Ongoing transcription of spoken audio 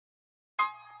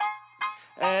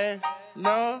Ain't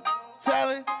no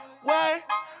telling what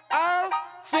I'm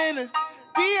finna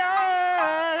be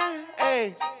on.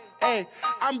 Hey, hey,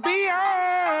 I'm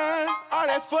beyond all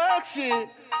that fuck shit.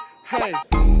 Hey.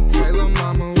 Hey, lil'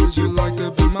 mama, would you like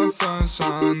to be my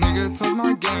sunshine? Nigga, touch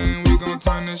my game, we gon'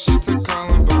 turn this shit to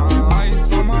Columbine.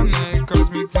 Ice on my neck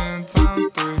cost me 10 times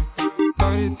 3.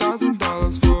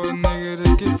 $30,000 for a nigga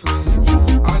to get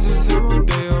free. I just hit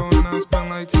Rodeo and I spent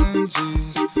like 10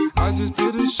 G's. I just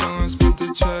did a show and spent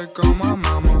the check on my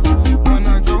mama. When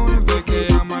I go and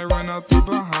vacay, I might run out the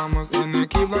Bahamas. And then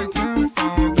keep like 10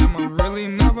 phones, then I'm really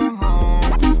never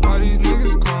home. All these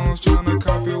niggas clones tryna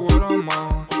copy what I'm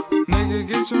on. Nigga,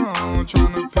 get your own,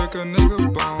 tryna pick a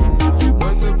nigga bone.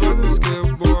 Right to brother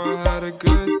Skip, boy, I had a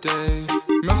good day.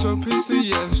 Metro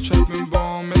PCS, trapping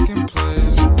bone, making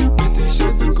plays. 50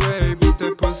 shades of gray, beat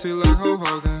that pussy like Ho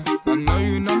Hogan. I know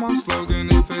you know my slogan,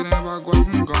 if it ain't about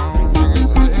guap, I'm gone.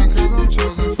 Niggas hating cause I'm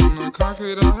chosen from the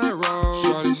concrete I had rolled.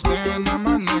 Shorty staring at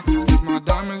my necklace cause my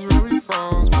diamonds really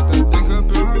froze. Put that dick up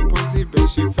in her pussy, bet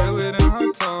she feel it in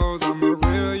her toes. I'm a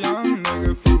real young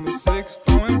nigga from the 6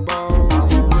 throwing balls.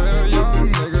 I'm a real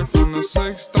young nigga from the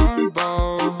 6 throwing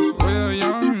balls. Real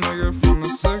young nigga from the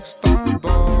 6 throwing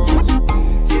balls.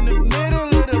 In the middle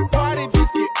of the party,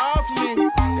 bitch, get off me.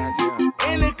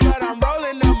 In the cut, I'm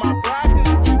rolling up my broccoli.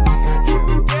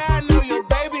 Yeah, I know your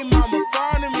baby mama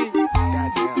fond of me.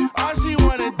 All she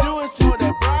wanna do is smoke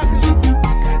that broccoli.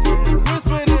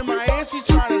 Whispered in my ear, she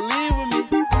tryna leave with me.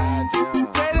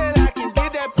 Say that I can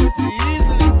get that pussy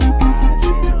easily.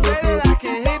 Say that I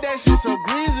can hit that shit so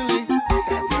greasily.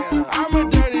 I'm a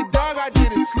dirty dog, I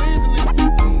did it sleazily.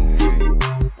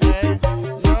 Ain't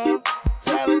no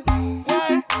telling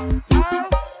what I'm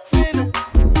finna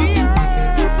be on.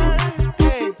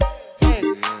 Hey, hey,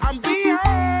 I'm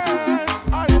beyond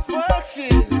all that fuck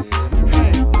shit.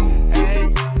 Hey,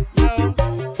 ain't no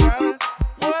telling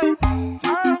what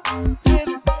I'm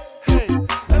finna, hey,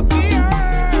 be on.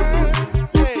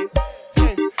 Hey,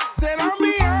 hey, said I'm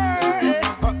beyond, hey,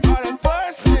 all that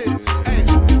fuck shit. Hey,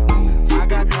 I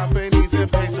got companies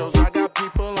and pesos, I got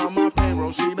people on my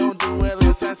payroll. She don't do it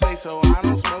unless I say so. I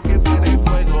don't smoke if it ain't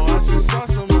fuego. I should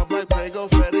sauce them up like Prego,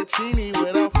 fettuccine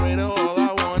with Alfredo. All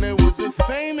I wanted was the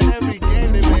fame in every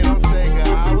game they made on Sega.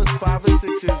 I was 5 or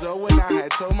 6 years old when I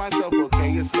had told myself,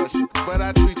 okay, you're special, but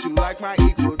I treat you like my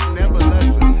equal, never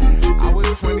lesser. I was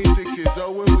 26 years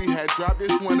old when we had dropped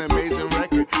this one amazing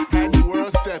record. Had the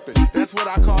world stepping, that's what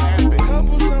I call